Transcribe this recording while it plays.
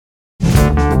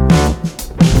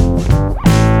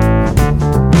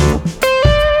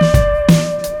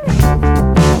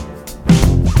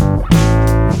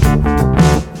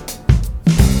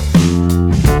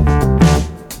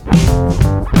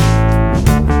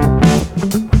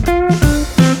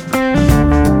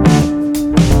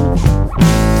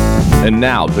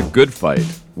now, The Good Fight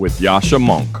with Yasha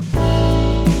Monk.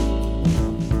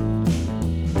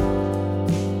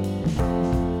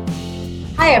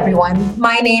 Hi, everyone.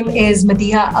 My name is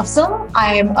Madiha Afzal.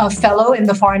 I am a fellow in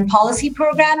the Foreign Policy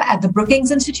Program at the Brookings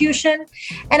Institution,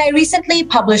 and I recently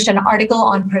published an article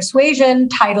on persuasion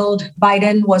titled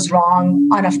Biden Was Wrong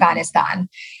on Afghanistan.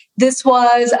 This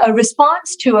was a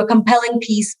response to a compelling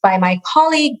piece by my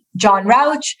colleague, John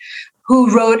Rauch,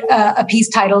 who wrote a piece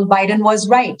titled Biden Was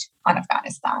Right on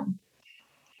Afghanistan.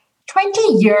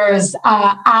 20 years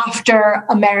after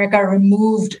America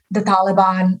removed the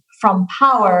Taliban from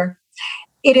power,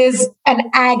 it is an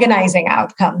agonizing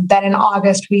outcome that in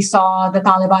August we saw the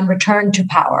Taliban return to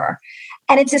power.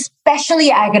 And it's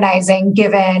especially agonizing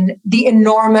given the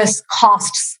enormous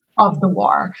costs of the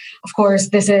war. Of course,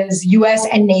 this is US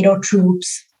and NATO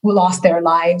troops who lost their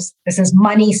lives. This is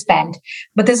money spent.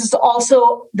 But this is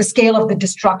also the scale of the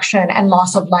destruction and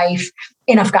loss of life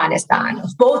in Afghanistan,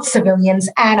 of both civilians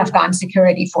and Afghan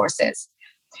security forces.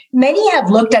 Many have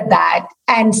looked at that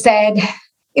and said,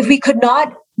 if we could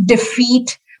not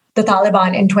defeat the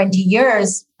Taliban in 20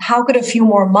 years, how could a few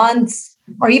more months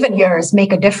or even years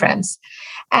make a difference?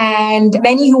 And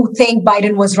many who think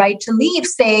Biden was right to leave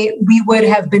say we would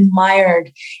have been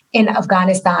mired in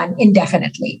Afghanistan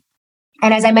indefinitely.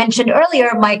 And as I mentioned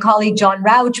earlier, my colleague John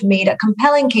Rauch made a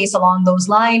compelling case along those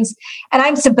lines, and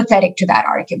I'm sympathetic to that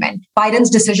argument.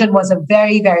 Biden's decision was a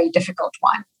very, very difficult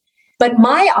one. But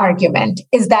my argument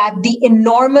is that the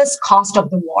enormous cost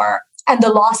of the war and the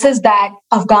losses that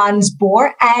Afghans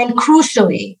bore and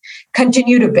crucially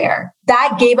continue to bear,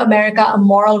 that gave America a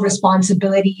moral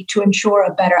responsibility to ensure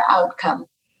a better outcome,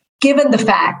 given the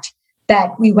fact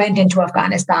that we went into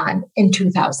Afghanistan in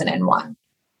 2001.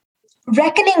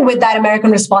 Reckoning with that American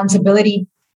responsibility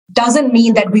doesn't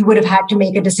mean that we would have had to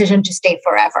make a decision to stay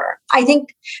forever. I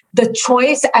think the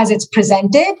choice as it's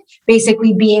presented,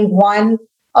 basically being one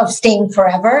of staying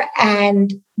forever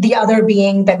and the other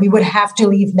being that we would have to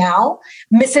leave now,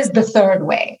 misses the third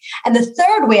way. And the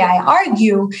third way, I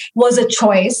argue, was a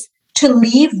choice to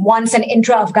leave once an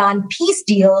intra-Afghan peace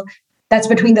deal that's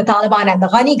between the Taliban and the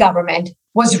Ghani government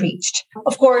was reached.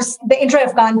 Of course, the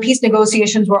intra-Afghan peace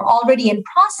negotiations were already in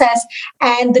process,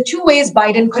 and the two ways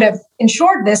Biden could have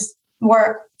ensured this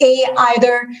were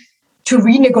either to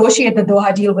renegotiate the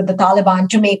Doha deal with the Taliban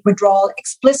to make withdrawal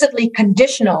explicitly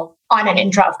conditional on an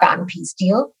intra-Afghan peace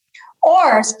deal,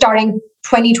 or starting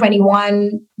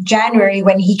 2021 January,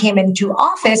 when he came into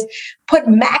office, put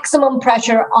maximum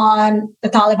pressure on the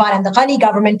Taliban and the Ghani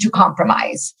government to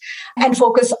compromise and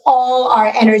focus all our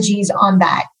energies on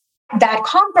that. That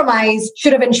compromise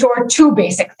should have ensured two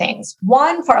basic things.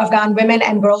 One, for Afghan women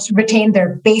and girls to retain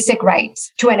their basic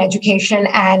rights to an education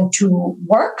and to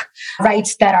work,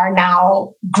 rights that are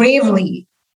now gravely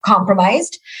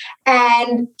compromised.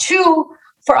 And two,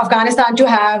 for Afghanistan to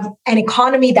have an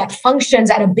economy that functions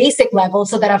at a basic level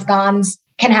so that Afghans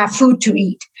can have food to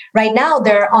eat. Right now,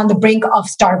 they're on the brink of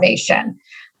starvation.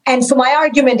 And so my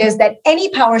argument is that any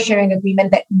power sharing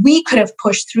agreement that we could have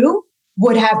pushed through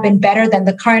would have been better than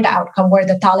the current outcome where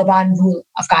the Taliban rule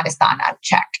Afghanistan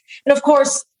unchecked. And of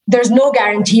course, there's no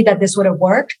guarantee that this would have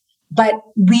worked, but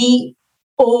we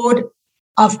owed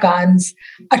Afghans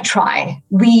a try.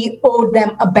 We owed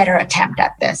them a better attempt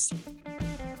at this.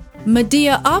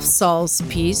 Madiha Afzal's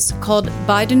piece, called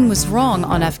Biden Was Wrong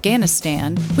on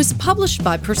Afghanistan, was published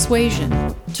by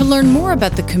Persuasion. To learn more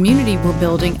about the community we're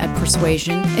building at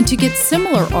Persuasion and to get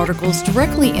similar articles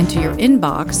directly into your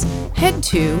inbox, head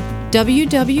to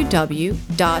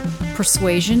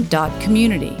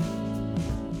www.persuasion.community.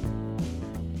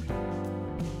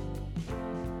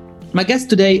 My guest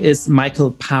today is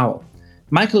Michael Powell.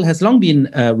 Michael has long been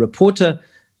a reporter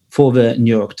for the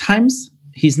New York Times.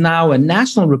 He's now a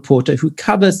national reporter who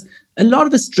covers a lot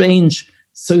of the strange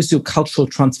sociocultural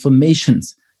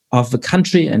transformations of the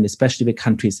country and especially the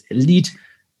country's elite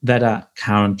that are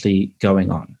currently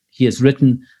going on. He has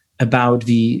written about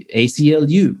the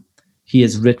ACLU. He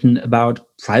has written about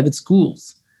private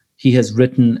schools. He has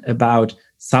written about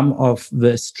some of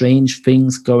the strange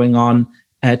things going on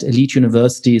at elite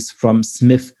universities from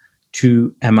Smith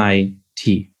to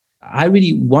MIT. I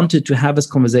really wanted to have this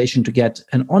conversation to get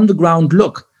an on-the-ground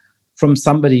look from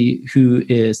somebody who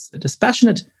is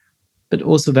dispassionate, but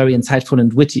also very insightful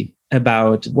and witty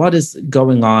about what is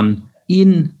going on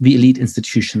in the elite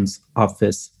institutions of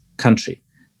this country.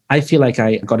 I feel like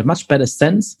I got a much better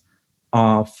sense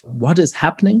of what is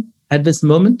happening at this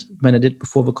moment than I did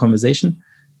before the conversation.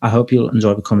 I hope you'll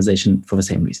enjoy the conversation for the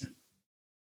same reason.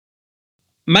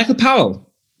 Michael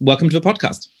Powell, welcome to the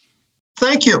podcast.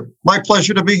 Thank you. My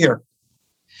pleasure to be here.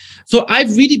 So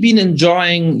I've really been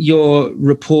enjoying your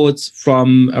reports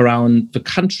from around the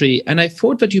country, and I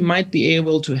thought that you might be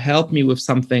able to help me with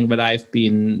something that I've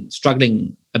been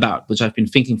struggling about, which I've been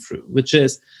thinking through, which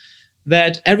is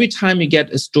that every time you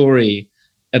get a story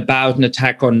about an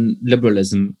attack on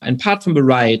liberalism, in part from the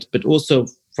right, but also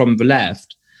from the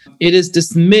left, it is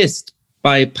dismissed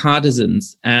by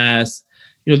partisans as,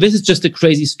 this is just a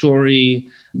crazy story.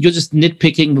 You're just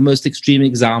nitpicking the most extreme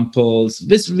examples.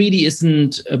 This really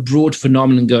isn't a broad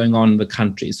phenomenon going on in the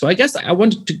country. So I guess I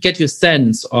wanted to get your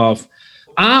sense of,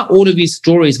 are all of these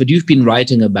stories that you've been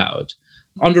writing about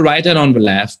on the right and on the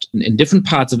left, in different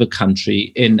parts of the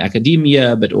country, in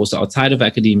academia, but also outside of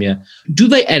academia, do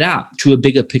they add up to a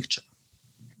bigger picture?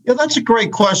 Yeah, that's a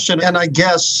great question. And I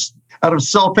guess out of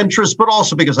self-interest, but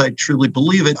also because I truly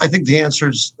believe it, I think the answer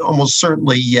is almost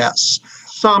certainly yes.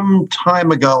 Some time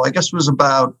ago, I guess it was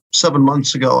about 7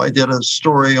 months ago, I did a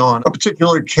story on a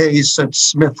particular case at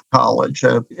Smith College,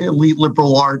 an elite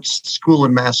liberal arts school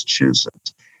in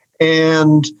Massachusetts.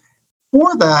 And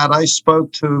for that, I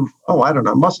spoke to,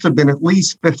 must have been at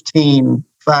least 15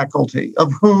 faculty,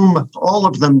 of whom all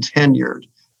of them tenured.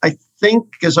 I think,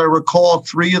 as I recall,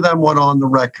 3 of them went on the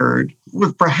record,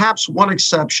 with perhaps one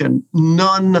exception.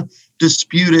 None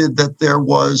disputed that there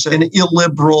was an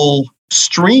illiberal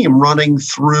stream running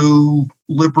through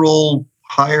liberal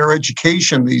higher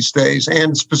education these days,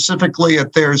 and specifically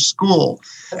at their school.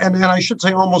 And I should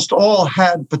say almost all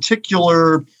had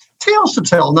particular tales to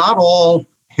tell, not all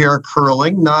hair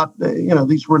curling,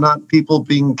 these were not people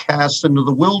being cast into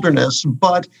the wilderness,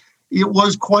 but it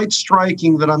was quite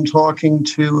striking that I'm talking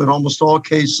to, in almost all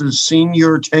cases,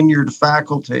 senior tenured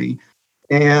faculty,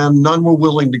 and none were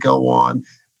willing to go on.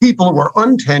 People who were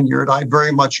untenured, I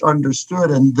very much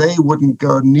understood, and they wouldn't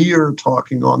go near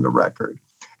talking on the record.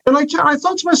 And I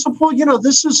thought to myself, well,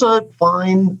 this is a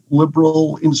fine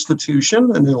liberal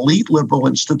institution, an elite liberal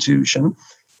institution,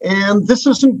 and this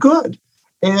isn't good.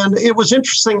 And it was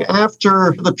interesting,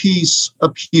 after the piece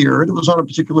appeared, it was on a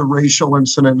particular racial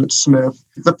incident at Smith,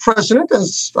 the president,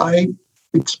 as I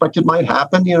expected might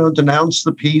happen, denounced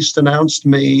the piece, denounced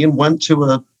me, and went to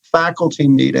a faculty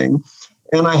meeting.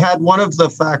 And I had one of the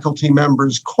faculty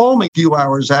members call me a few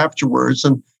hours afterwards,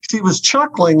 and she was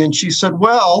chuckling, and she said,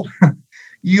 well,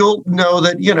 you'll know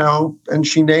that, and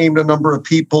she named a number of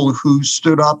people who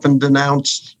stood up and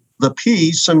denounced the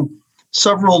piece, and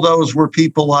several of those were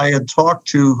people I had talked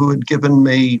to who had given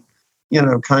me,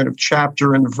 kind of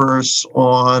chapter and verse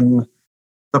on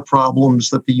the problems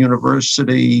that the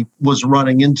university was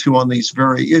running into on these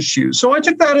very issues. So I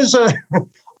took that as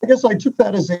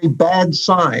a bad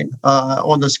sign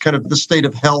on this kind of the state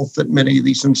of health at many of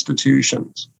these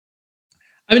institutions.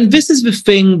 I mean, this is the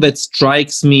thing that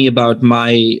strikes me about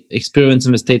my experience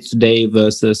in the States today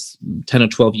versus 10 or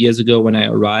 12 years ago when I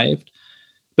arrived,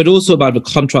 but also about the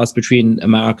contrast between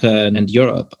America and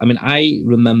Europe. I mean, I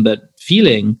remember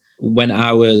feeling when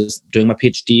I was doing my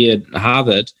PhD at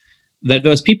Harvard that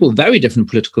there was people with very different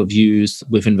political views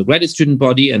within the graduate student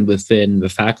body and within the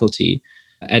faculty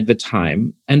at the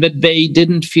time, and that they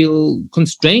didn't feel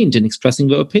constrained in expressing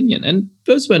their opinion. And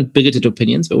those weren't bigoted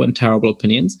opinions, they weren't terrible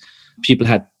opinions. People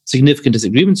had significant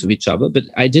disagreements with each other, but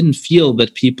I didn't feel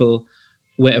that people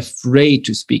were afraid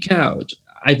to speak out.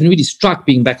 I've been really struck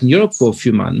being back in Europe for a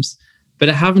few months, but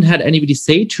I haven't had anybody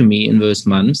say to me in those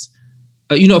months,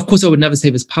 of course, I would never say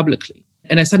this publicly.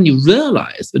 And I suddenly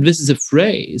realized that this is a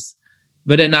phrase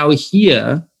that I now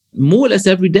hear more or less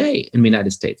every day in the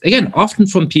United States. Again, often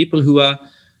from people who are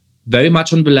very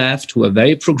much on the left, who are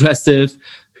very progressive,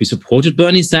 who supported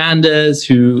Bernie Sanders,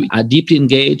 who are deeply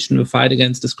engaged in the fight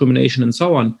against discrimination and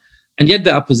so on. And yet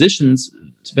there are positions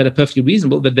that are perfectly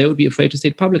reasonable that they would be afraid to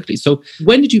state publicly. So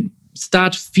when did you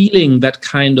start feeling that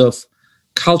kind of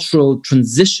cultural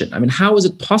transition? I mean, how is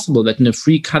it possible that in a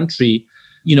free country,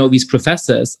 these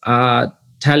professors are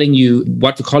telling you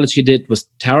what the college you did was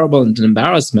terrible and an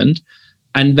embarrassment,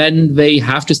 and then they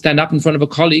have to stand up in front of their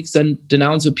colleagues and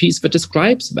denounce a piece that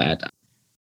describes that?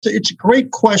 It's a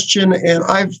great question, and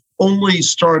I've only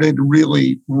started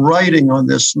really writing on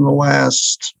this in the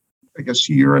last, I guess,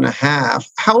 year and a half.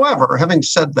 However, having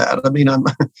said that, I mean, I'm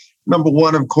number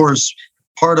one, of course,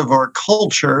 part of our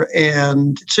culture,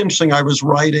 and it's interesting, I was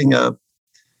writing a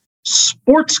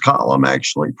sports column,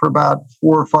 actually, for about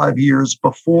 4 or 5 years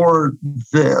before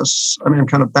this. I mean, I'm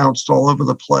kind of bounced all over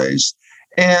the place.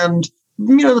 And,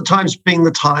 the Times being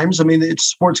the Times, I mean, it's a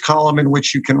sports column in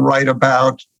which you can write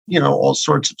about, all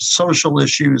sorts of social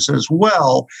issues as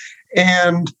well.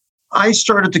 And I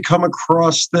started to come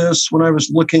across this when I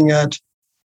was looking at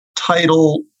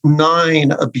Title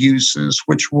IX abuses,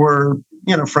 which were,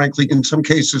 frankly, in some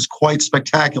cases quite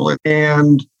spectacular.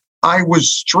 And I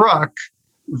was struck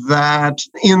that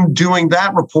in doing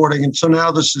that reporting, and so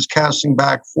now this is casting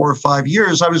back 4 or 5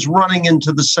 years, I was running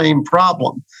into the same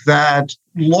problem, that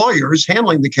lawyers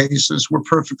handling the cases were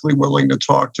perfectly willing to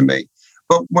talk to me.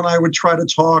 But when I would try to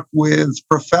talk with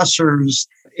professors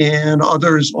and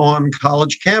others on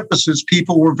college campuses,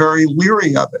 people were very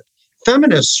leery of it.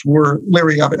 Feminists were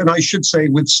leery of it, and I should say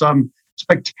with some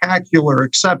spectacular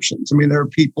exceptions. I mean, there are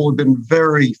people who have been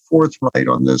very forthright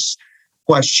on this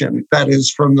question, that is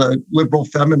from the liberal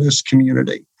feminist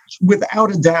community.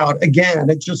 Without a doubt, again,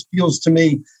 it just feels to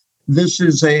me this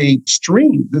is a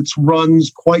stream that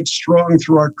runs quite strong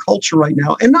through our culture right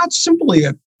now, and not simply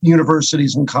at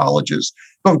universities and colleges.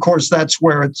 But of course, that's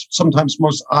where it sometimes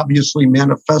most obviously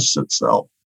manifests itself.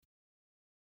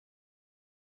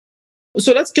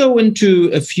 So let's go into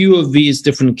a few of these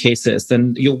different cases.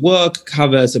 And your work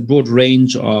covers a broad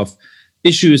range of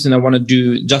issues, and I want to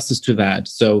do justice to that.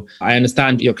 So I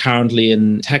understand you're currently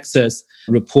in Texas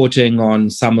reporting on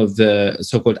some of the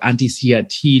so-called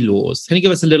anti-CRT laws. Can you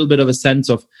give us a little bit of a sense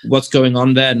of what's going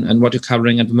on there and what you're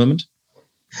covering at the moment?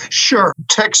 Sure.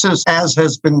 Texas, as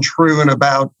has been true in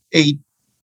about 8,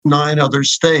 9 other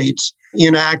states,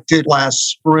 enacted last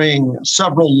spring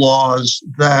several laws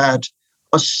that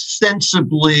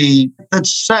ostensibly that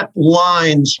set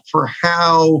lines for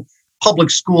how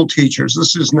public school teachers,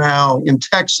 this is now in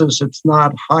Texas, it's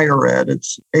not higher ed,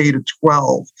 it's K to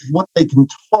 12, what they can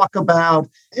talk about.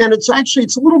 And it's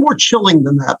a little more chilling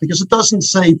than that, because it doesn't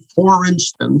say, for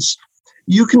instance,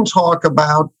 you can talk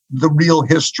about the real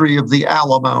history of the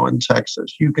Alamo in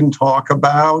Texas. You can talk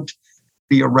about,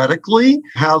 theoretically,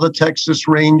 how the Texas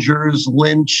Rangers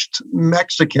lynched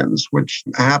Mexicans, which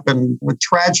happened with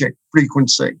tragic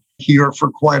frequency here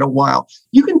for quite a while.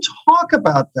 You can talk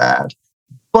about that,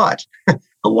 but the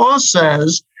law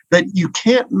says that you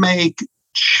can't make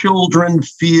children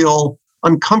feel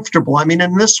uncomfortable. I mean,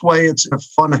 in this way, it's a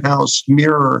funhouse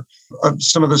mirror of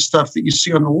some of the stuff that you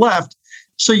see on the left.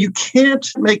 So you can't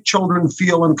make children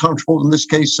feel uncomfortable, in this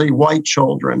case, say white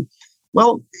children.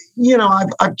 Well,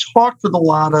 I've talked with a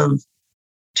lot of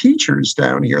teachers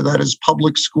down here, that is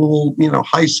public school,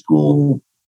 high school,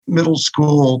 middle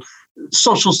school,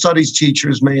 social studies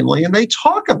teachers mainly. And they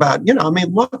talk about,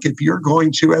 look, if you're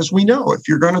going to, as we know, if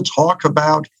you're going to talk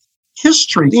about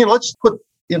history, let's put,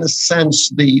 in a sense,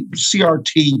 the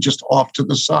CRT just off to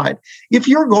the side. If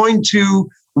you're going to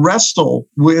wrestle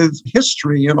with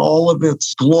history and all of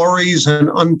its glories and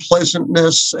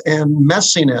unpleasantness and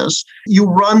messiness, you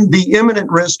run the imminent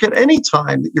risk at any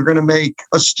time that you're going to make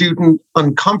a student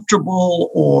uncomfortable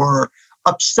or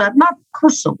upset, not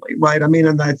personally, right? I mean,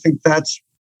 and I think that's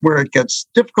where it gets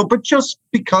difficult, but just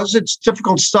because it's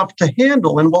difficult stuff to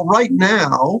handle. And well, right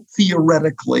now,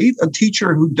 theoretically, a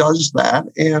teacher who does that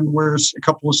and where a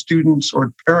couple of students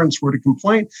or parents were to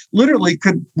complain, literally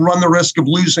could run the risk of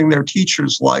losing their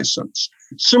teacher's license.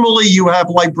 Similarly, you have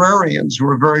librarians who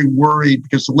are very worried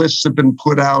because the lists have been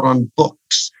put out on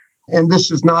books. And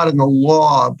this is not in the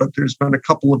law, but there's been a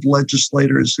couple of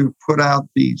legislators who've put out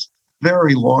these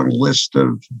very long list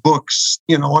of books,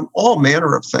 on all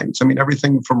manner of things. I mean,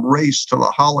 everything from race to the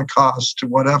Holocaust to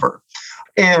whatever.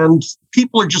 And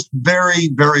people are just very,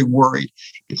 very worried.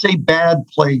 It's a bad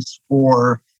place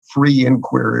for free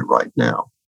inquiry right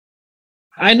now.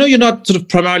 I know you're not sort of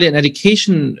primarily an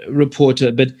education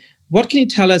reporter, but what can you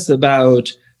tell us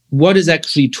about what is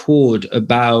actually taught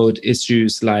about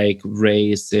issues like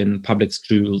race in public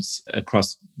schools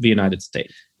across the United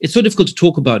States? It's so difficult to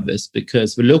talk about this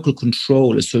because the local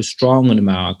control is so strong in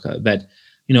America that,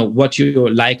 what you're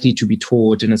likely to be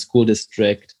taught in a school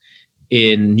district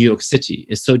in New York City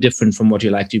is so different from what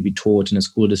you're likely to be taught in a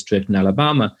school district in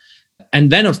Alabama.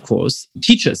 And then, of course,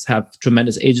 teachers have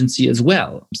tremendous agency as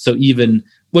well. So even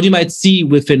what you might see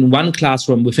within one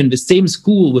classroom, within the same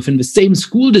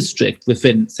school district,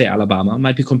 within, say, Alabama,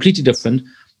 might be completely different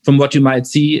from what you might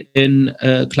see in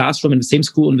a classroom in the same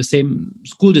school, in the same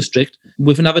school district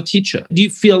with another teacher. Do you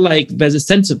feel like there's a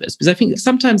sense of this? Because I think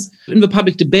sometimes in the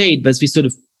public debate, there's these sort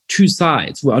of two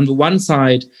sides, where on the one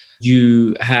side,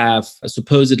 you have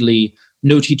supposedly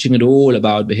no teaching at all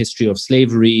about the history of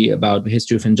slavery, about the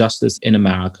history of injustice in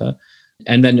America.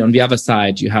 And then on the other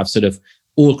side, you have sort of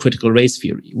all critical race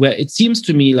theory, where it seems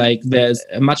to me like there's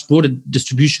a much broader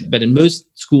distribution, but in most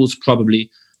schools, probably,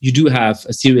 you do have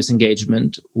a serious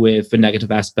engagement with the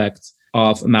negative aspects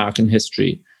of American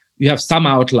history. You have some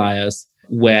outliers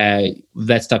where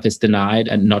that stuff is denied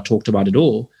and not talked about at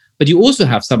all. But you also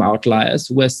have some outliers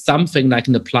where something like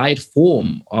an applied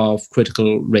form of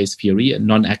critical race theory, a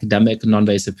non-academic,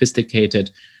 non-very sophisticated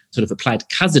sort of applied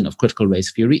cousin of critical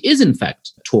race theory, is in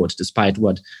fact taught, despite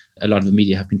what a lot of the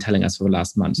media have been telling us for the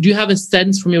last months. Do you have a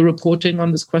sense from your reporting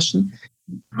on this question?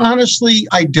 Honestly,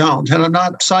 I don't. And I'm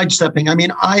not sidestepping. I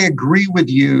mean, I agree with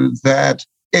you that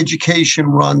education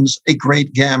runs a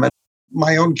great gamut.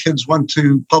 My own kids went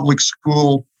to public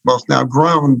school, both now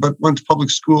grown, but went to public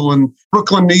school in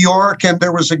Brooklyn, New York. And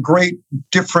there was a great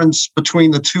difference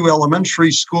between the two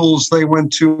elementary schools they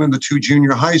went to and the two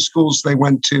junior high schools they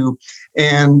went to.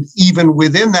 And even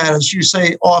within that, as you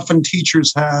say, often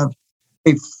teachers have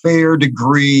a fair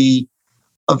degree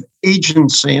of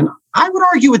agency. And I would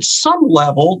argue at some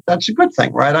level, that's a good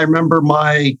thing, right? I remember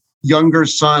my younger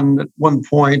son at one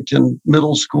point in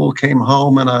middle school came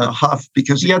home in a huff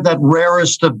because he had that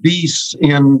rarest of beasts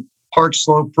in Park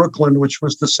Slope, Brooklyn, which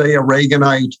was to say a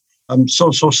Reaganite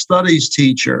social studies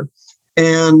teacher.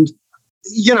 And,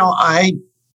 I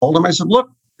told him, I said,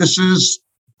 look, this is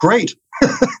great.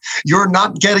 You're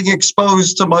not getting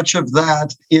exposed to much of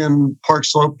that in Park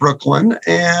Slope, Brooklyn.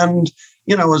 And,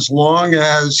 as long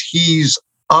as he's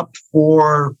up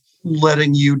for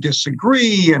letting you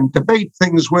disagree and debate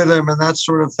things with him and that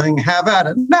sort of thing, have at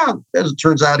it. Now, as it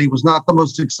turns out, he was not the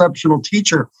most exceptional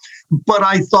teacher, but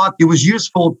I thought it was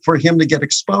useful for him to get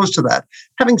exposed to that.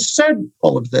 Having said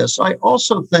all of this, I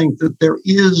also think that there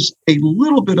is a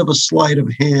little bit of a sleight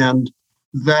of hand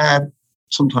that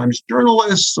sometimes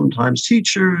journalists, sometimes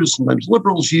teachers, sometimes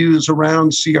liberals use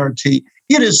around CRT.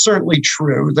 It is certainly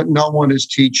true that no one is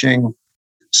teaching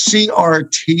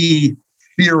CRT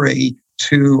theory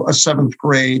to a 7th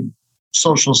grade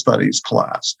social studies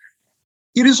class.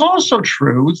 It is also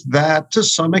true that to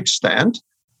some extent,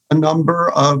 a number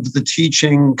of the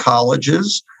teaching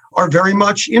colleges are very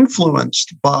much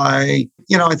influenced by,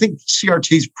 I think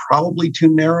CRT is probably too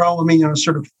narrow. I mean,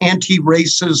 sort of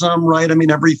anti-racism, right? I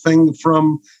mean, everything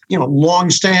from,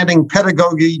 longstanding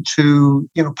pedagogy to,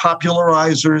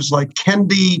 popularizers like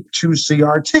Kendi to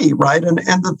CRT, right? And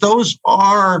that those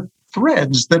are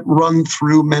threads that run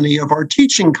through many of our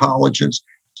teaching colleges.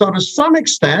 So to some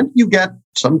extent, you get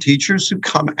some teachers who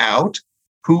come out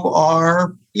who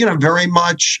are, very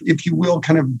much, if you will,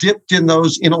 kind of dipped in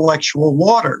those intellectual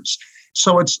waters.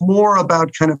 So it's more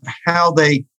about kind of how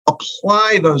they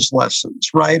apply those lessons,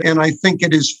 right? And I think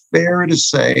it is fair to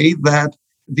say that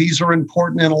these are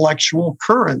important intellectual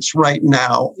currents right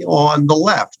now on the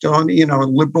left, on,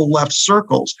 liberal left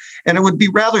circles. And it would be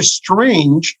rather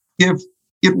strange if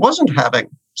it wasn't having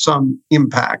some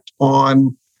impact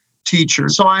on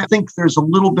teachers. So I think there's a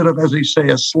little bit of, as you say,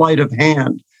 a sleight of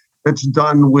hand that's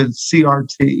done with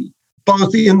CRT,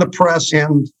 both in the press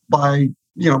and by,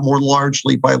 more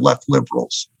largely by left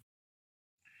liberals.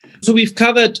 So we've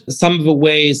covered some of the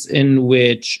ways in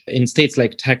which in states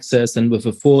like Texas and with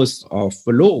the force of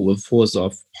the law, with the force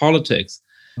of politics,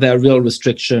 there are real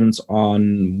restrictions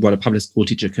on what a public school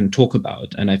teacher can talk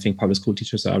about. And I think public school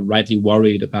teachers are rightly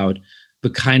worried about the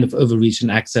kind of overreach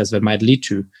and access that might lead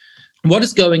to. What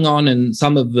is going on in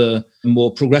some of the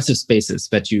more progressive spaces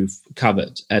that you've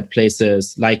covered at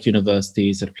places like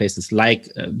universities, at places like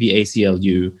the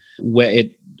ACLU, where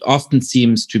it often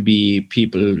seems to be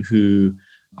people who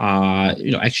are,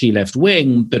 actually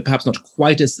left-wing, but perhaps not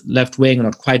quite as left-wing or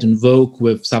not quite in vogue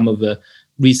with some of the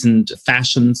recent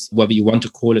fashions, whether you want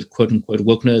to call it quote-unquote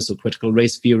wokeness or critical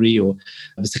race theory or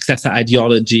the successor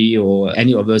ideology or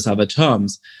any of those other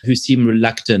terms, who seem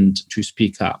reluctant to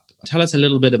speak up. Tell us a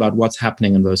little bit about what's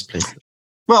happening in those places.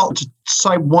 Well, to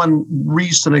cite one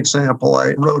recent example,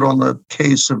 I wrote on the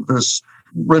case of this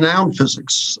renowned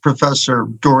physics professor,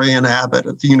 Dorian Abbott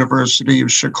at the University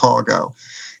of Chicago.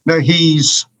 Now,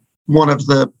 he's one of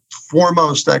the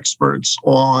foremost experts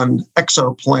on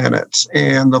exoplanets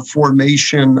and the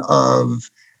formation of,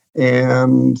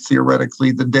 and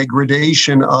theoretically the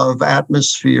degradation of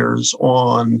atmospheres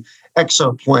on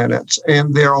exoplanets.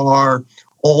 And there are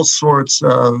all sorts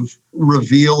of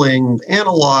revealing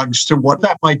analogs to what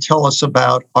that might tell us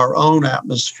about our own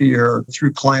atmosphere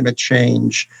through climate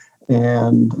change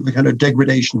and the kind of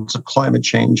degradations of climate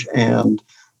change and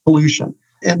pollution.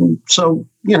 And so,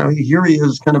 here he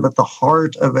is kind of at the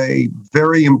heart of a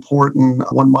very important,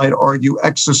 one might argue,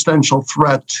 existential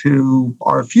threat to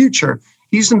our future.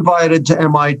 He's invited to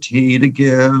MIT to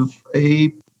give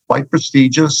a quite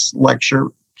prestigious lecture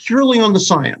purely on the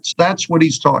science. That's what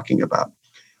he's talking about.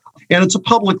 And it's a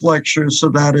public lecture, so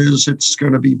that is, it's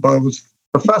going to be both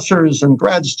professors and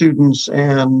grad students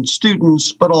and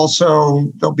students, but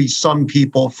also there'll be some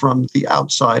people from the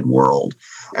outside world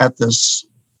at this.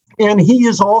 And he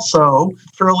is also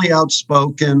fairly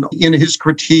outspoken in his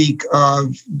critique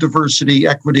of diversity,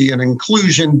 equity, and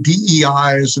inclusion,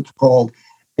 DEI as it's called,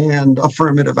 and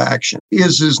affirmative action.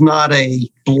 His is not a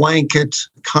blanket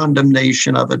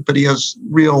condemnation of it, but he has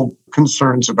real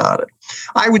concerns about it.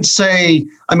 I would say,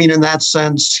 in that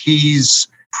sense, he's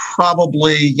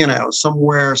probably,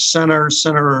 somewhere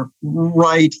center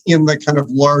right in the kind of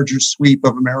larger sweep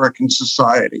of American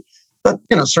society. But,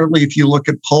 certainly if you look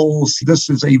at polls, this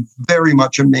is a very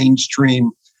much a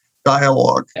mainstream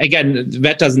dialogue. Again,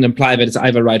 that doesn't imply that it's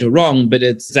either right or wrong, but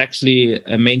it's actually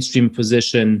a mainstream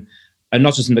position,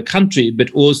 not just in the country,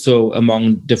 but also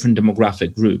among different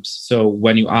demographic groups. So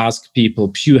when you ask people,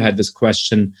 Pew had this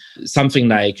question, something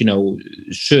like,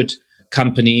 should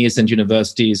companies and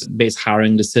universities base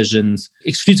hiring decisions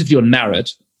exclusively on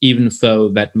merit, even though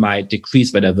that might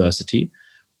decrease their diversity,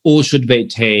 or should they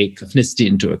take ethnicity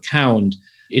into account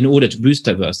in order to boost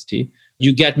diversity?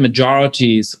 You get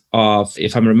majorities of,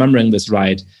 if I'm remembering this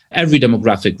right, every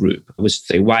demographic group, which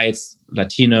say whites,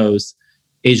 Latinos,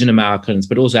 Asian Americans,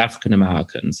 but also African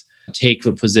Americans, take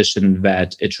the position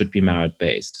that it should be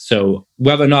merit-based. So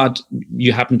whether or not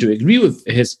you happen to agree with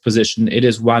his position, it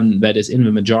is one that is in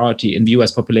the majority in the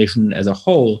US population as a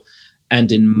whole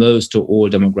and in most or all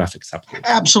demographic subgroups.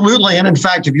 Absolutely. And in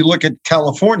fact, if you look at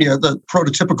California, the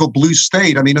prototypical blue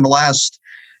state, in the last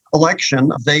election,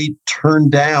 they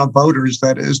turned down, voters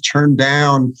that is, turned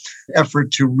down effort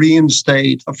to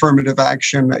reinstate affirmative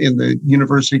action in the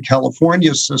University of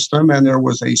California system. And there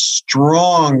was a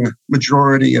strong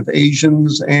majority of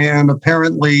Asians and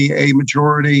apparently a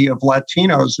majority of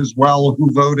Latinos as well who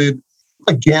voted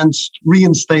against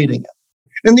reinstating it.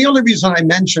 And the only reason I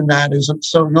mention that is,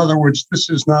 so in other words, this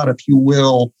is not, if you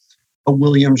will, a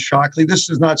William Shockley.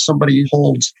 This is not somebody who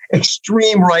holds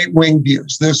extreme right-wing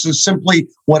views. This is simply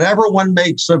whatever one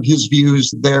makes of his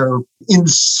views. They're, in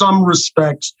some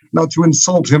respects, not to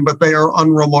insult him, but they are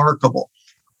unremarkable.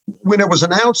 When it was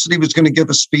announced that he was going to give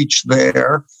a speech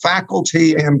there,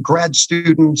 faculty and grad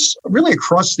students really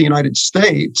across the United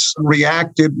States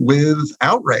reacted with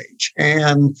outrage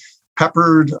and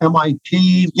peppered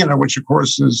MIT, which of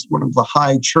course is one of the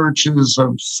high churches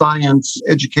of science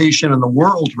education in the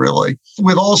world, really,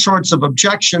 with all sorts of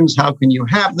objections. How can you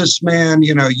have this man?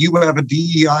 You have a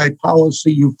DEI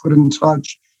policy you've put in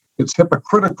touch. It's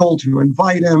hypocritical to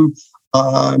invite him.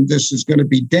 This is going to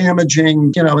be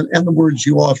damaging, and the words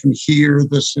you often hear,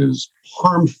 this is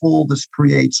harmful, this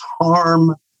creates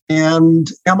harm. And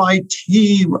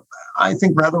MIT, I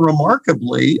think rather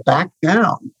remarkably, backed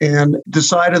down and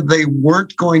decided they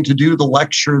weren't going to do the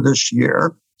lecture this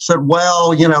year. Said,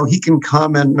 well, he can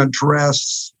come and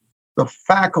address the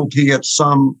faculty at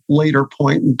some later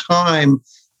point in time,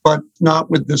 but not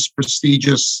with this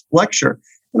prestigious lecture.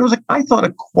 And it was, I thought,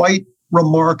 a quite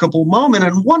remarkable moment.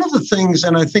 And one of the things,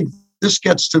 and I think this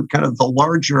gets to kind of the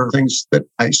larger things that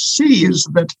I see, is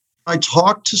that I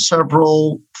talked to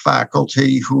several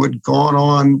faculty who had gone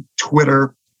on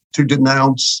Twitter to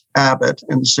denounce Abbott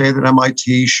and say that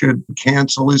MIT should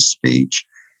cancel his speech.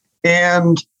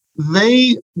 And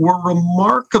they were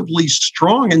remarkably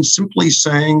strong in simply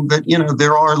saying that,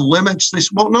 there are limits. They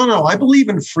said, well, no, I believe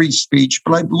in free speech,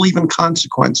 but I believe in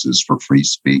consequences for free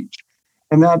speech.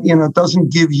 And that, it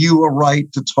doesn't give you a right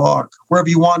to talk wherever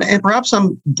you want. And perhaps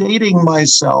I'm dating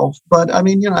myself, but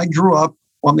I grew up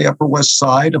on the Upper West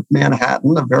Side of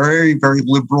Manhattan, a very, very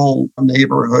liberal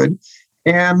neighborhood.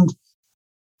 And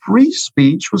free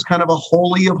speech was kind of a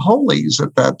holy of holies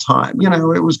at that time.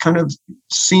 It was kind of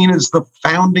seen as the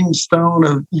founding stone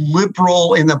of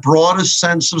liberal in the broadest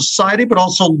sense of society, but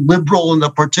also liberal in the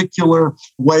particular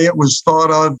way it was thought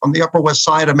of on the Upper West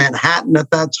Side of Manhattan at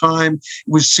that time.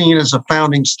 It was seen as a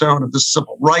founding stone of the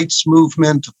civil rights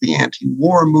movement, of the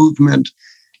anti-war movement.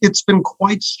 It's been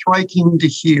quite striking to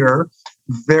hear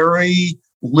very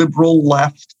liberal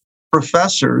left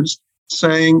professors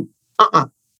saying,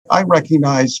 I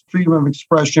recognize freedom of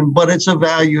expression, but it's a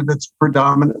value that's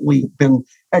predominantly been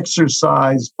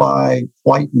exercised by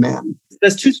white men.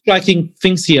 There's two striking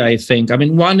things here, I think.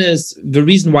 One is the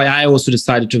reason why I also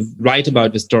decided to write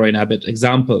about this Dorian Abbott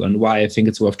example and why I think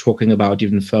it's worth talking about,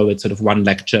 even though it's sort of one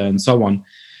lecture and so on,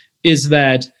 is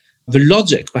that the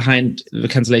logic behind the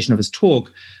cancellation of his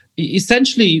talk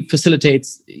essentially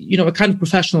facilitates, a kind of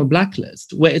professional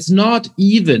blacklist where it's not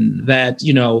even that,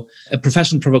 a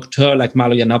professional provocateur like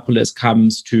Milo Yiannopoulos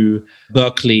comes to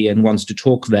Berkeley and wants to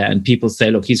talk there and people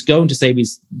say, look, he's going to say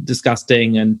these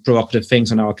disgusting and provocative things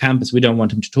on our campus. We don't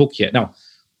want him to talk here. Now,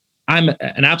 I'm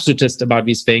an absolutist about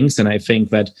these things, and I think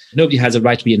that nobody has a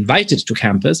right to be invited to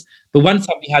campus. But once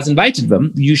somebody has invited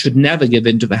them, you should never give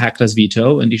in to the heckler's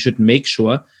veto, and you should make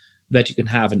sure that you can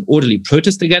have an orderly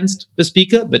protest against the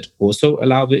speaker, but also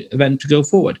allow the event to go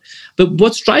forward. But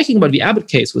what's striking about the Abbott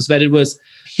case was that it was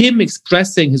him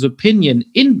expressing his opinion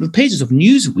in the pages of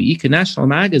Newsweek, a national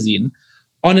magazine,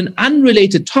 on an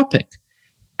unrelated topic.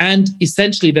 And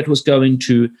essentially that was going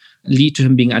to lead to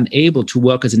him being unable to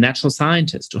work as a natural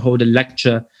scientist, to hold a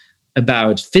lecture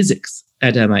about physics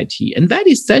at MIT. And that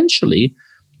essentially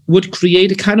would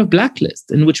create a kind of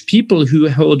blacklist in which people who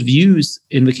hold views,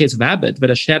 in the case of Abbott,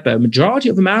 that are shared by a majority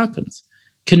of Americans,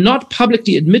 cannot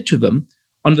publicly admit to them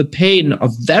on the pain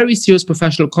of very serious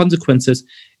professional consequences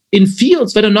in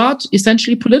fields that are not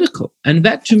essentially political. And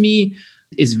that, to me,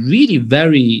 is really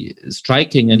very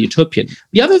striking and utopian.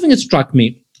 The other thing that struck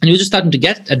me, and you're just starting to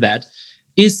get at that,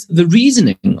 is the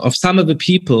reasoning of some of the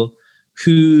people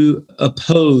who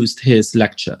opposed his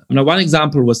lecture. Now, one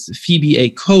example was Phoebe A.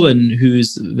 Cohen,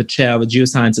 who's the chair of the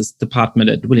geosciences department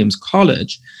at Williams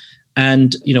College.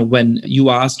 And, when you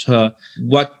asked her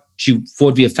what she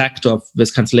thought the effect of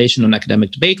this cancellation on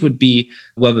academic debate would be,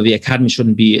 whether the academy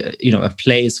shouldn't be, a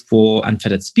place for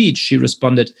unfettered speech, she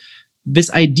responded, "This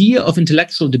idea of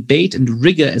intellectual debate and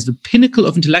rigor as the pinnacle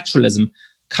of intellectualism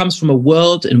comes from a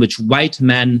world in which white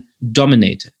men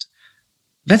dominated."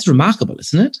 That's remarkable,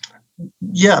 isn't it?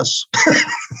 Yes.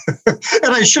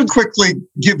 And I should quickly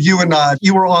give you a nod.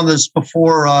 You were on this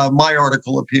before my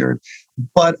article appeared.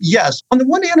 But yes, on the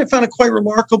one hand, I found it quite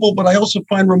remarkable, but I also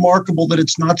find remarkable that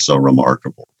it's not so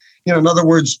remarkable. In other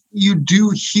words, you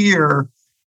do hear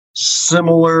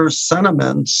similar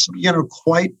sentiments,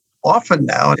 quite often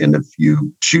now. And if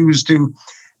you choose to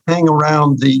hang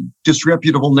around the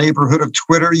disreputable neighborhood of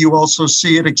Twitter, you also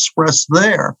see it expressed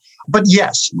there. But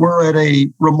yes, we're at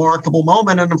a remarkable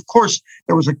moment. And of course,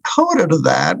 there was a coda to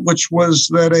that, which was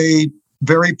that a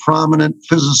very prominent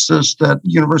physicist at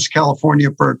University of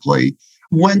California, Berkeley,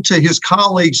 went to his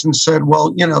colleagues and said,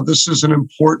 well, this is an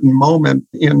important moment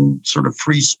in sort of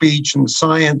free speech and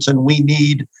science, and we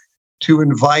need to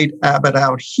invite Abbott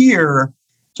out here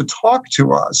to talk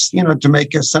to us, to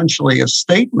make essentially a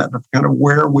statement of kind of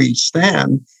where we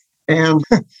stand. And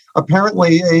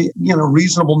apparently a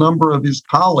reasonable number of his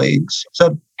colleagues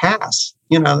said, pass,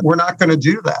 we're not going to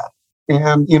do that.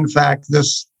 And in fact,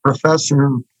 this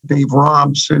professor, Dave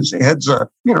Romps, who heads a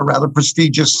rather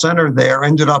prestigious center there,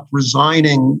 ended up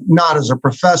resigning, not as a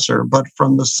professor, but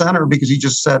from the center, because he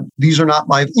just said, these are not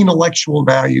my intellectual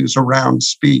values around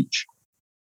speech.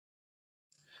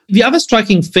 The other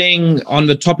striking thing on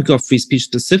the topic of free speech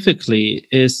specifically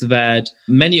is that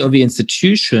many of the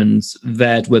institutions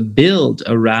that were built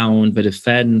around the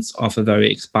defense of a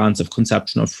very expansive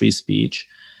conception of free speech,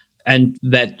 and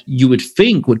that you would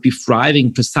think would be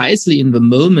thriving precisely in the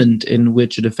moment in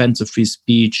which a defense of free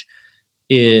speech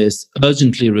is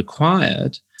urgently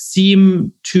required,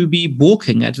 seem to be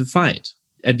balking at the fight.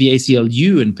 At the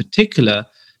ACLU in particular,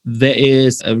 there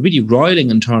is a really roiling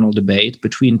internal debate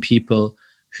between people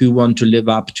who want to live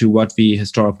up to what the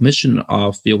historic mission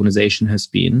of the organization has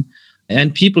been,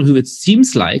 and people who, it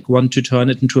seems like, want to turn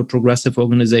it into a progressive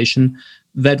organization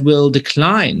that will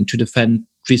decline to defend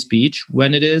free speech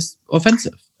when it is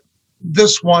offensive.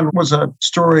 This one was a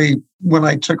story when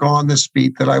I took on this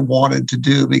beat that I wanted to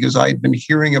do because I'd been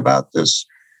hearing about this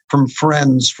from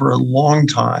friends for a long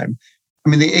time. I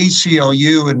mean, the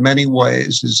ACLU in many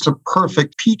ways is a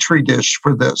perfect petri dish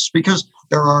for this because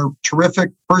there are terrific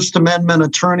First Amendment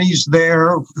attorneys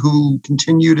there who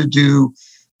continue to do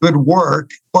good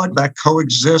work, but that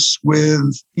coexists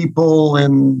with people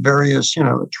in various,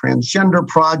 the transgender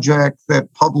project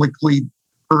that publicly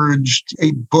urged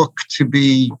a book to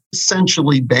be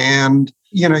essentially banned.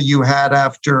 You had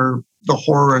after the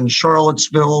horror in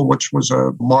Charlottesville, which was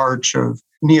a march of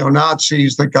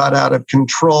neo-Nazis that got out of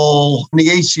control. And the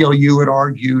ACLU had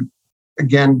argued,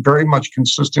 again, very much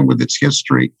consistent with its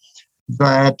history,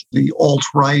 that the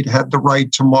alt-right had the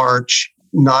right to march,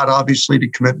 not obviously to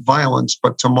commit violence,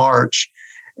 but to march.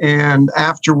 And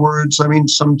afterwards,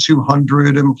 some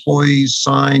 200 employees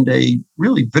signed a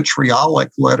really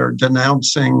vitriolic letter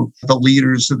denouncing the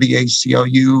leaders of the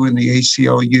ACLU, and the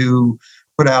ACLU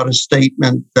put out a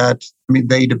statement that,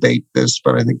 they debate this,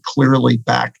 but I think clearly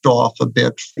backed off a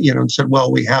bit, and said, well,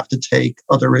 we have to take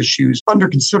other issues under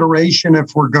consideration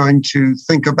if we're going to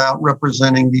think about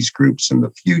representing these groups in the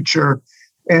future.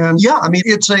 And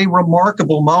it's a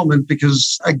remarkable moment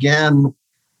because, again,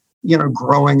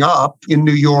 growing up in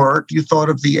New York, you thought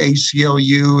of the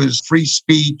ACLU as free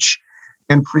speech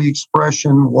and free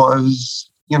expression was,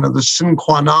 the sine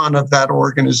qua non of that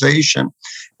organization.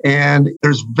 And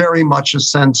there's very much a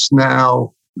sense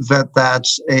now that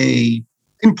that's a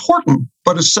important,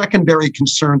 but a secondary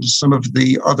concern to some of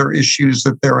the other issues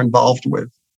that they're involved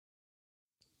with.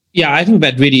 Yeah, I think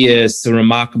that really is a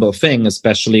remarkable thing,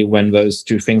 especially when those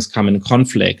two things come in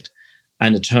conflict.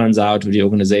 And it turns out the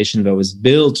organization that was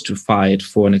built to fight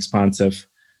for an expansive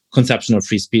conception of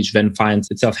free speech then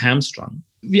finds itself hamstrung.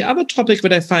 The other topic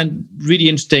that I find really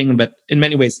interesting, but in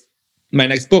many ways my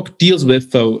next book deals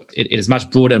with, though it is much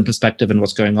broader in perspective than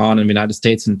what's going on in the United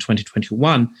States in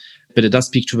 2021, but it does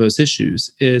speak to those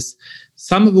issues, is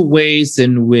some of the ways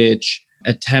in which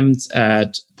attempts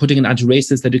at putting an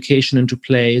anti-racist education into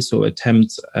place or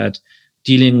attempts at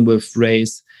dealing with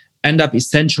race end up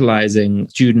essentializing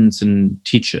students and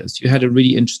teachers. You had a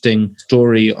really interesting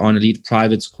story on elite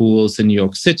private schools in New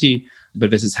York City,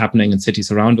 but this is happening in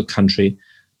cities around the country,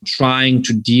 trying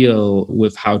to deal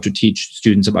with how to teach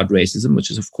students about racism,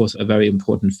 which is, of course, a very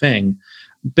important thing.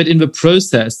 But in the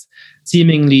process,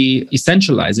 seemingly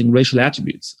essentializing racial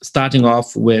attributes, starting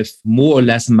off with more or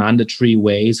less mandatory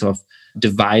ways of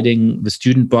dividing the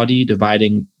student body,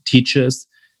 dividing teachers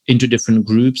into different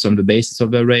groups on the basis of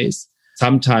their race,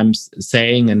 sometimes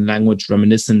saying in language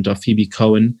reminiscent of Phoebe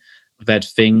Cohen that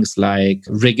things like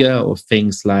rigor or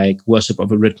things like worship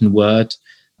of a written word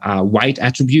are white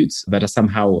attributes that are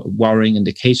somehow worrying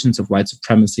indications of white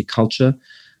supremacy culture.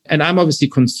 And I'm obviously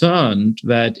concerned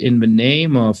that in the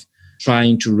name of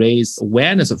trying to raise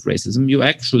awareness of racism, you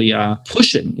actually are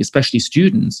pushing, especially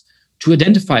students, to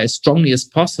identify as strongly as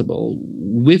possible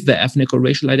with their ethnic or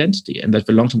racial identity, and that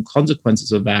the long-term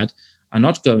consequences of that are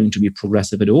not going to be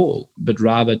progressive at all, but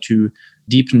rather to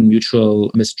deepen mutual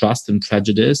mistrust and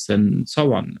prejudice and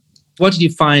so on. What did you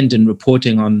find in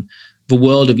reporting on the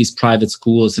world of these private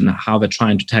schools and how they're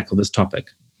trying to tackle this topic?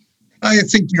 I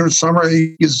think your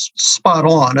summary is spot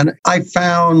on. And I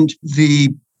found the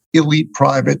elite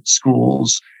private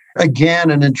schools, again,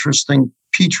 an interesting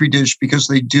petri dish because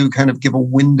they do kind of give a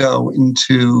window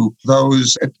into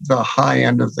those at the high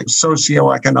end of the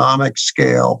socioeconomic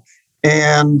scale.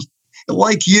 And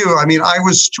like you, I mean, I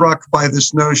was struck by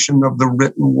this notion of the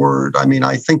written word. I mean,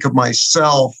 I think of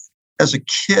myself as a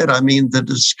kid, I mean, the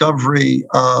discovery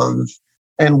of,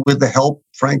 and with the help,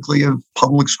 frankly, of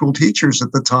public school teachers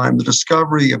at the time, the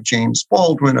discovery of James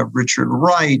Baldwin, of Richard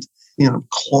Wright,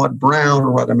 Claude Brown,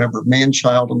 or what I remember,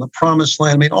 Man-Child on the Promised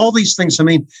Land. I mean, all these things. I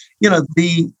mean,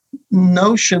 the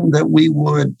notion that we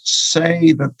would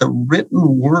say that the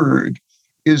written word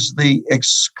is the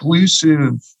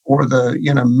exclusive or the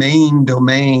main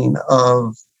domain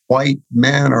of white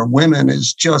men or women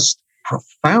is just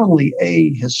profoundly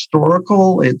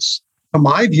ahistorical. It's, in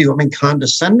my view,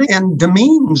 condescending and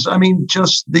demeans,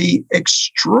 just the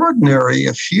extraordinary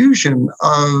effusion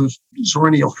of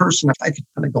Zora Neale Hurston. I could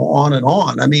kind of go on and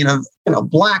on. Of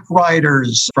Black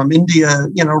writers from India,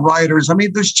 writers.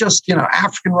 There's just,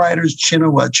 African writers,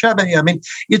 Chinua Achebe.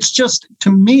 It's just,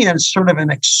 to me, it's sort of an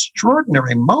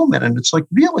extraordinary moment. And it's like,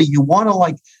 really, you want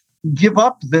to give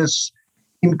up this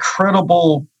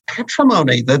incredible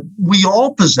patrimony that we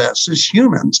all possess as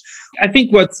humans. I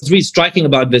think what's really striking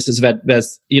about this is that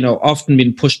there's, often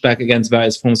been pushed back against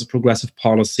various forms of progressive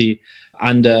policy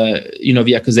under,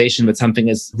 the accusation that something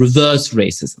is reverse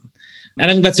racism. And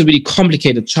I think that's a really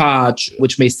complicated charge,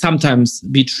 which may sometimes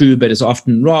be true, but is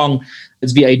often wrong.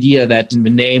 It's the idea that in the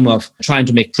name of trying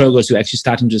to make progress, you're actually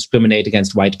starting to discriminate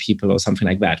against white people or something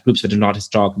like that, groups that are not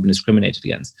historically been discriminated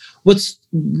against. What's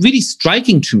really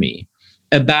striking to me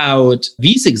about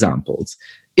these examples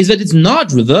is that it's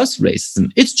not reverse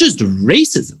racism. It's just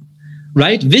racism,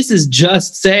 right? This is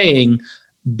just saying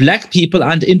Black people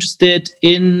aren't interested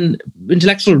in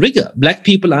intellectual rigor. Black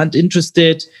people aren't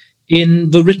interested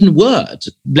in the written word.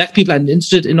 Black people aren't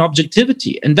interested in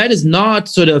objectivity. And that is not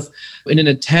sort of in an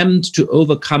attempt to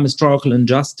overcome historical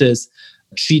injustice,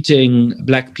 treating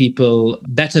Black people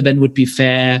better than would be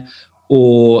fair,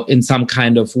 or in some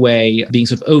kind of way being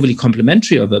sort of overly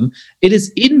complimentary of them. It is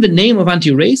in the name of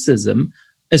anti-racism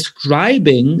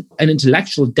ascribing an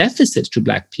intellectual deficit to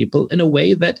Black people in a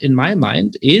way that, in my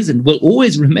mind, is and will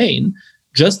always remain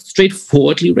just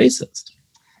straightforwardly racist.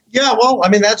 Yeah, well,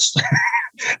 that's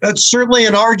that's certainly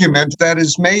an argument that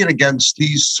is made against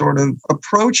these sort of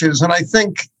approaches. And I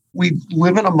think we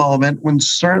live in a moment when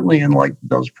certainly in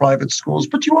those private schools,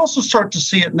 but you also start to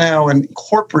see it now in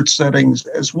corporate settings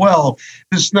as well.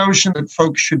 This notion that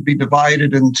folks should be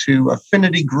divided into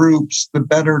affinity groups, the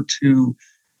better to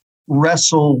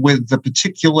wrestle with the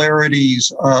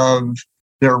particularities of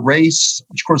their race,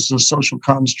 which of course is a social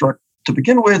construct to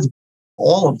begin with.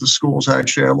 All of the schools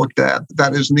actually I looked at,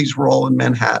 that is, and these were all in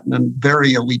Manhattan and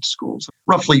very elite schools,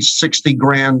 roughly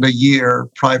 $60,000 a year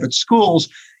private schools.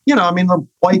 The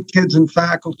white kids and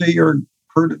faculty are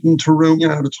put into room,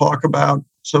 to talk about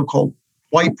so-called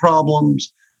white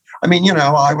problems. I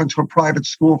went to a private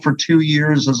school for 2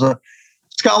 years as a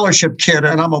scholarship kid,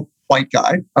 and I'm a white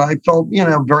guy. I felt,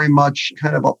 very much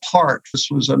kind of apart. This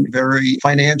was a very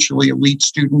financially elite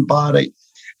student body.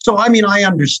 So, I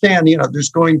understand,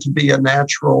 there's going to be a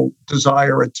natural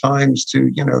desire at times to,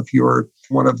 if you're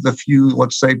one of the few,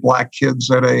 let's say, Black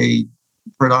kids at a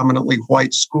predominantly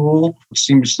white school, it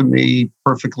seems to me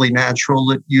perfectly natural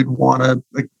that you'd want to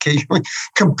occasionally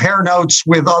compare notes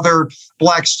with other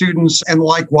Black students and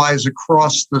likewise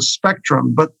across the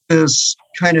spectrum. But this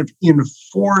kind of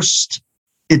enforced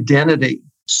identity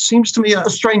seems to me a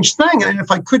strange thing. And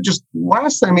if I could just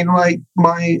last,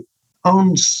 my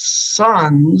own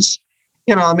sons,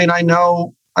 I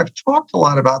know I've talked a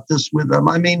lot about this with them.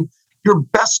 Your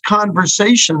best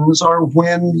conversations are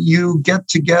when you get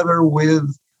together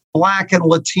with Black and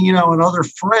Latino and other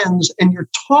friends and you're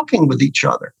talking with each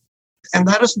other. And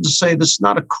that isn't to say this is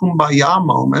not a kumbaya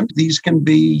moment. These can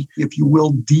be, if you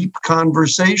will, deep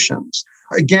conversations.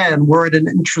 Again, we're at an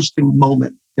interesting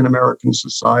moment in American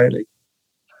society.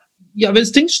 Yeah, the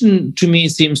distinction to me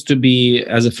seems to be,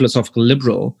 as a philosophical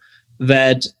liberal,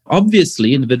 that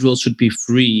obviously individuals should be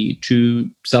free to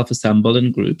self-assemble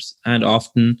in groups, and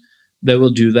often they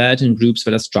will do that in groups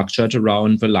that are structured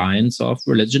around the lines of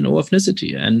religion or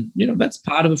ethnicity. And, that's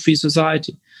part of a free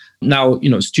society. Now,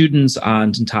 students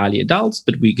aren't entirely adults,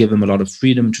 but we give them a lot of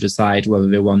freedom to decide whether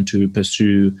they want to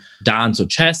pursue dance or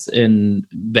chess in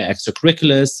their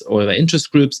extracurriculars or their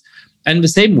interest groups. And in the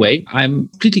same way, I'm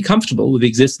completely comfortable with the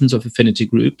existence of affinity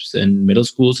groups in middle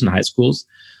schools and high schools,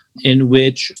 in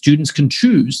which students can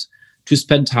choose to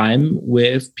spend time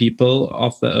with people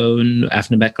of their own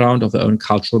ethnic background, of their own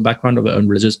cultural background, of their own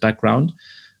religious background.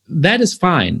 That is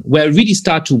fine. Where I really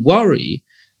start to worry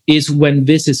is when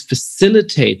this is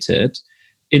facilitated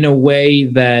in a way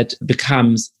that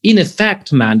becomes, in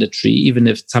effect, mandatory, even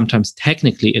if sometimes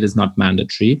technically it is not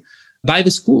mandatory, by the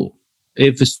school.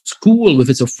 If a school with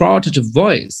its authoritative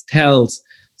voice tells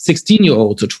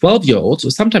 16-year-olds or 12-year-olds or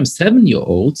sometimes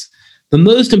 7-year-olds, the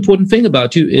most important thing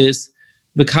about you is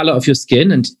the color of your skin,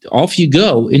 and off you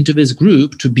go into this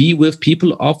group to be with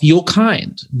people of your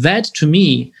kind. That, to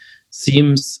me,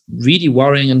 seems really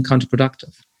worrying and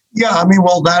counterproductive. Yeah,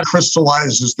 that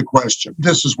crystallizes the question.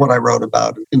 This is what I wrote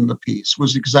about in the piece,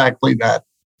 was exactly that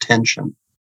tension.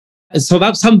 So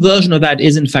that some version of that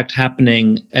is, in fact,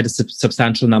 happening at a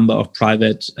substantial number of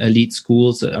private elite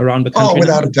schools around the country. Oh,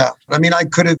 without a doubt. I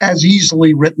could have as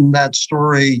easily written that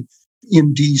story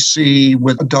in DC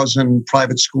with a dozen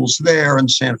private schools there, in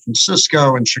San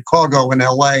Francisco and Chicago and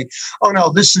LA. Oh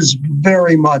no, this is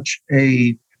very much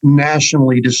a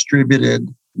nationally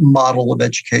distributed model of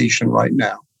education right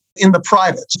now. In the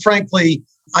privates, frankly,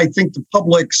 I think the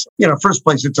public's, first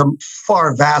place, it's a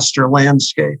far vaster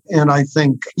landscape. And I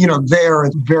think, there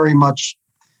it very much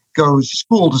goes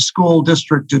school to school,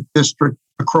 district to district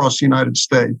across the United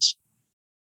States.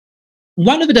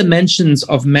 One of the dimensions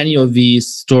of many of these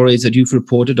stories that you've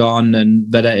reported on and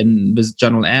that are in this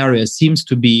general area seems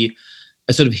to be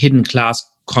a sort of hidden class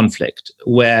conflict,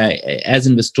 where, as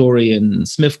in the story in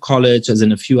Smith College, as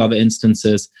in a few other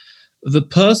instances, the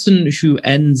person who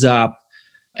ends up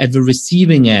at the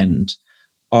receiving end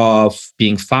of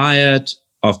being fired,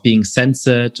 of being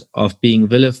censored, of being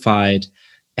vilified,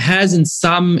 has in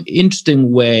some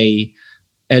interesting way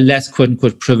a less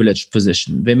quote-unquote privileged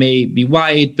position. They may be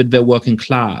white, but they're working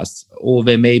class, or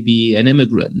they may be an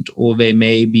immigrant, or they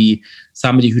may be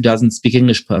somebody who doesn't speak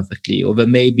English perfectly, or they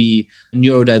may be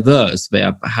neurodiverse. They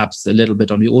are perhaps a little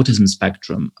bit on the autism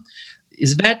spectrum.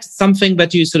 Is that something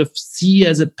that you sort of see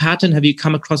as a pattern? Have you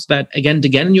come across that again and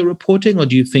again in your reporting, or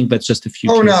do you think that's just a few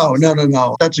cases?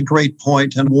 No. That's a great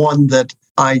point, and one that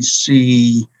I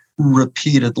see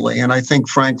repeatedly. And I think,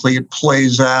 frankly, it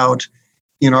plays out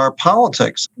in our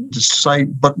politics. To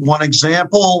cite but one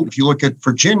example, if you look at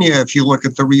Virginia, if you look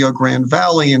at the Rio Grande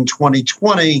Valley in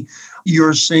 2020,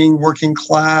 you're seeing working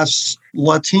class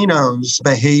Latinos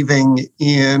behaving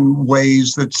in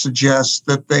ways that suggest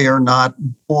that they are not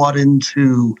bought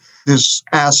into this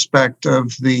aspect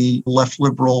of the left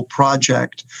liberal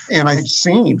project. And I've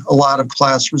seen a lot of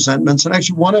class resentments. And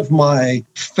actually, one of my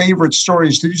favorite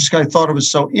stories, I thought it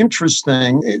was so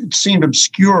interesting, it seemed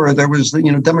obscure. There was the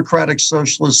Democratic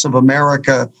Socialists of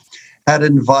America had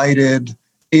invited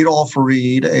Adolph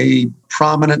Reed, a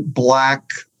prominent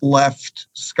Black left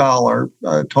scholar,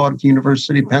 taught at the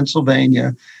University of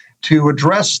Pennsylvania, to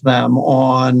address them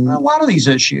on a lot of these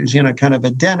issues, kind of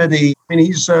identity.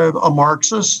 He's a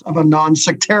Marxist of a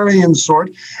non-sectarian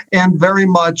sort, and very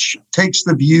much takes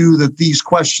the view that these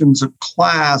questions of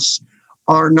class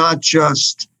are not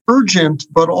just urgent,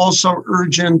 but also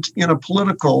urgent in a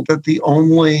political, that the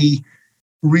only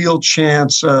real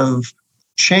chance of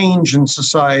change in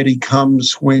society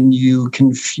comes when you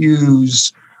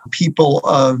confuse people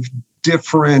of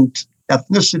different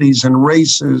ethnicities and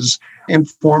races and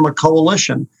form a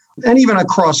coalition. And even a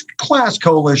cross-class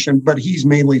coalition, but he's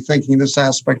mainly thinking this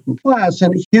aspect in class.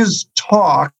 And his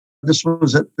talk, this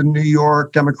was at the New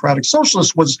York Democratic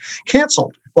Socialists, was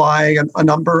canceled by a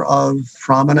number of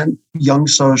prominent young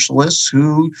socialists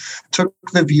who took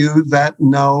the view that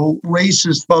no, race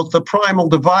is both the primal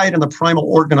divide and the primal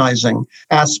organizing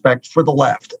aspect for the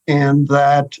left. And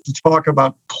that to talk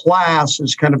about class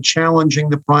as kind of challenging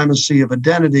the primacy of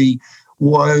identity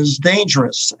was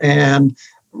dangerous. And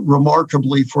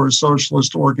remarkably for a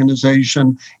socialist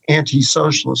organization,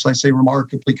 anti-socialist. I say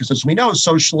remarkably because, as we know,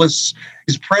 socialists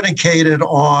is predicated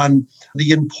on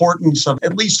the importance of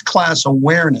at least class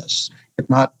awareness, if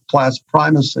not class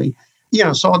primacy.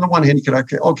 So on the one hand, you could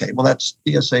argue, okay, well, that's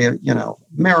DSA,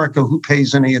 America, who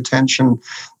pays any attention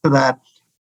to that?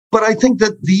 But I think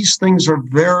that these things are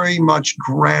very much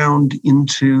ground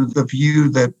into the view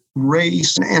that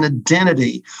race and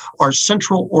identity are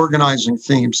central organizing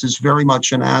themes, is very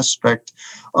much an aspect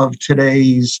of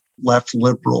today's left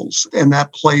liberals. And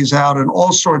that plays out in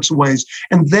all sorts of ways.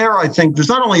 And there, I think, there's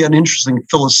not only an interesting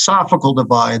philosophical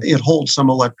divide, it holds some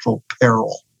electoral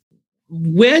peril.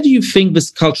 Where do you think this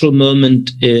cultural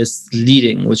moment is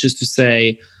leading? Which is to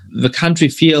say, the country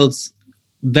feels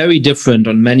very different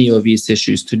on many of these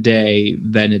issues today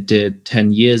than it did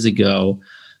 10 years ago.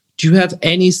 Do you have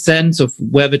any sense of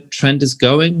where the trend is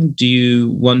going? Do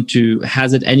you want to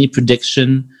hazard any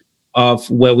prediction of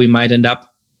where we might end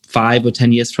up 5 or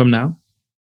 10 years from now?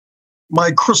 My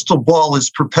crystal ball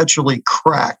is perpetually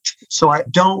cracked, so I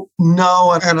don't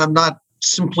know, and I'm not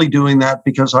simply doing that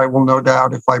because I will no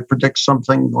doubt, if I predict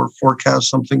something or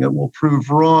forecast something, it will prove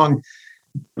wrong.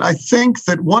 I think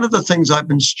that one of the things I've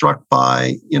been struck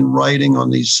by in writing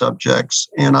on these subjects,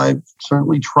 and I've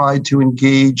certainly tried to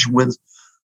engage with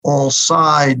all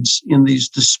sides in these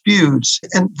disputes,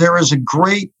 and there is a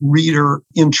great reader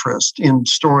interest in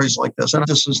stories like this. And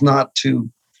this is not to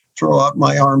throw out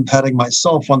my arm patting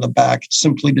myself on the back, it's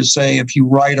simply to say if you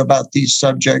write about these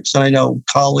subjects, and I know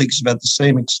colleagues have had the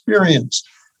same experience,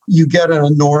 you get an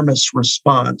enormous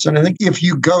response. And I think if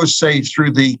you go, say,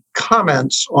 through the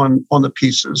comments on the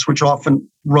pieces, which often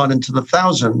run into the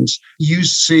thousands, you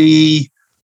see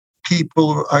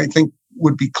people, I think,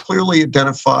 would be clearly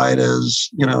identified as,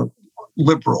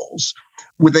 liberals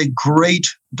with a great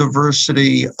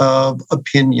diversity of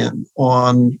opinion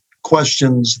on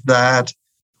questions that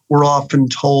we're often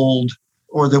told,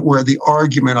 or that where the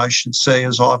argument, I should say,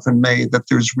 is often made that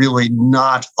there's really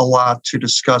not a lot to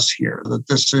discuss here, that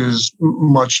this is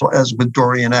much as with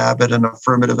Dorian Abbott and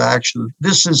affirmative action.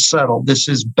 This is settled. This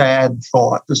is bad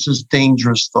thought. This is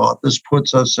dangerous thought. This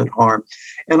puts us at harm.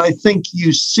 And I think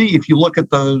you see, if you look at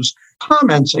those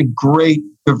comments, a great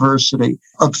diversity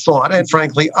of thought and,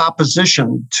 frankly,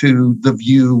 opposition to the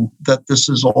view that this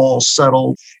is all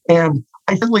settled. And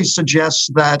I really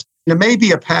suggest that there may be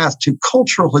a path to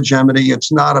cultural hegemony.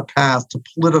 It's not a path to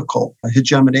political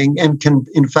hegemony and can,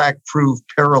 in fact, prove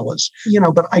perilous.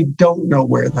 But I don't know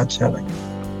where that's heading.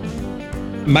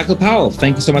 Michael Powell,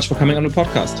 thank you so much for coming on the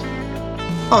podcast.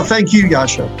 Oh, thank you,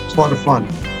 Yasha. It's a lot of fun.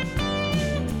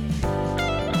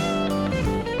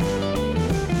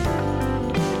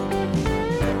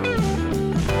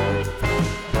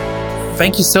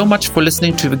 Thank you so much for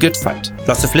listening to The Good Fight.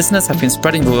 Lots of listeners have been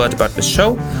spreading the word about this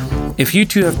show. If you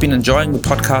too have been enjoying the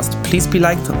podcast, please be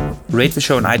like, rate the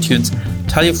show on iTunes,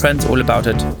 tell your friends all about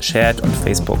it, share it on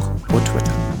Facebook or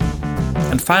Twitter.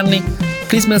 And finally,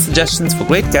 please mail suggestions for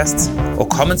great guests or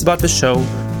comments about the show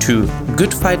to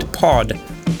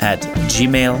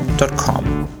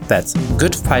goodfightpod@gmail.com. That's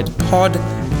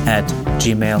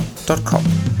goodfightpod@gmail.com.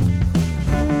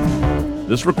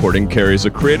 This recording carries a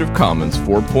Creative Commons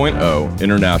 4.0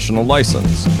 international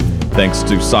license. Thanks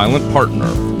to Silent Partner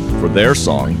for their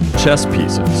song, Chess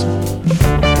Pieces.